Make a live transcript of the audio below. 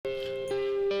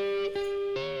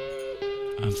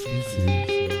I'm skizzing,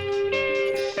 and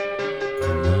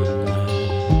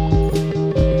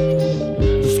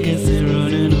I'm skizzing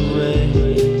running away,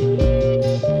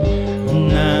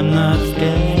 and I'm not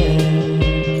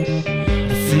scared.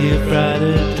 I see a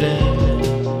brighter day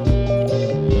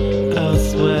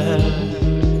elsewhere,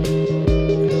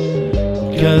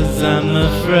 'cause I'm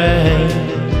afraid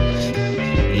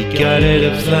you got it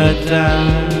upside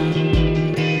down.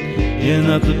 You're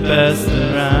not the best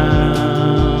around.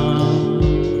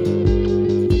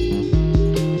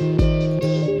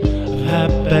 I've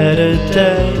had better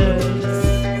days.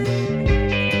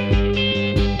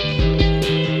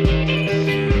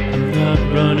 I'm not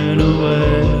running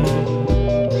away.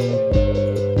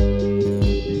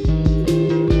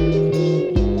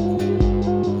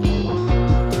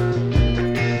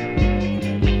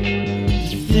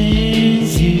 The things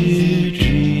you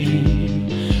dream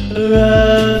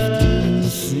are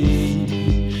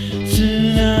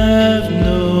have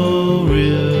no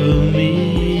real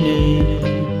meaning.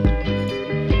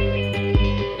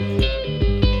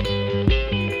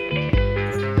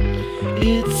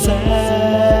 It's sad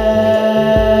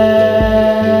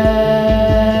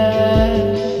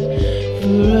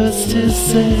for us to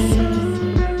say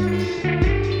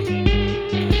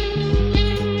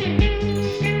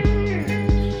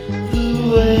the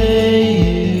way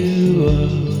you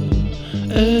are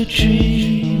a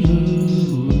dream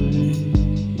away.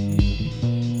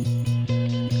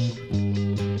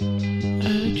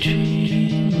 A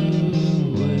dream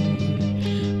away,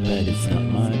 but it's not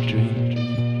my dream.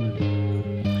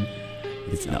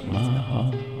 It's not my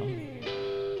home.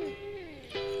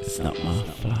 It's not my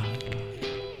flag.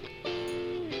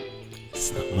 It's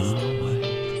not my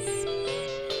ways.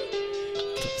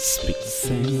 Don't speak the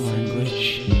same language.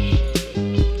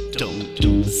 Don't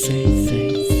do the same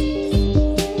things.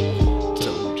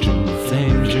 Don't dream the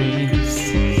same dreams.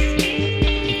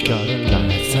 You gotta lie.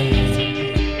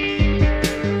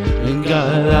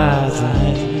 Got eyes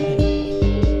ahead.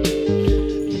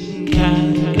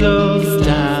 Cat goes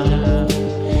down,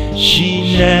 she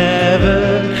never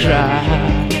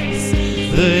cries.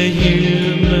 The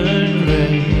human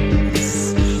race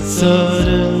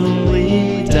suddenly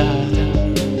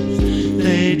dies.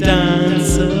 They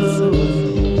dance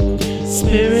away.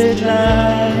 Spirit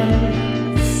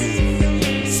lights,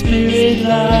 spirit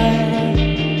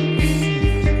lights,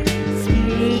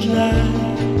 spirit lights.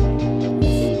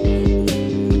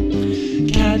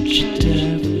 Catch a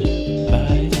devil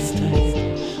by his tail,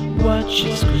 watch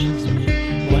it squeeze me,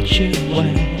 watch it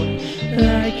wail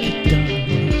like a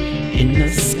diamond in the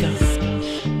sky.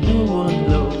 No one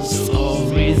knows all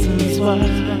reasons why.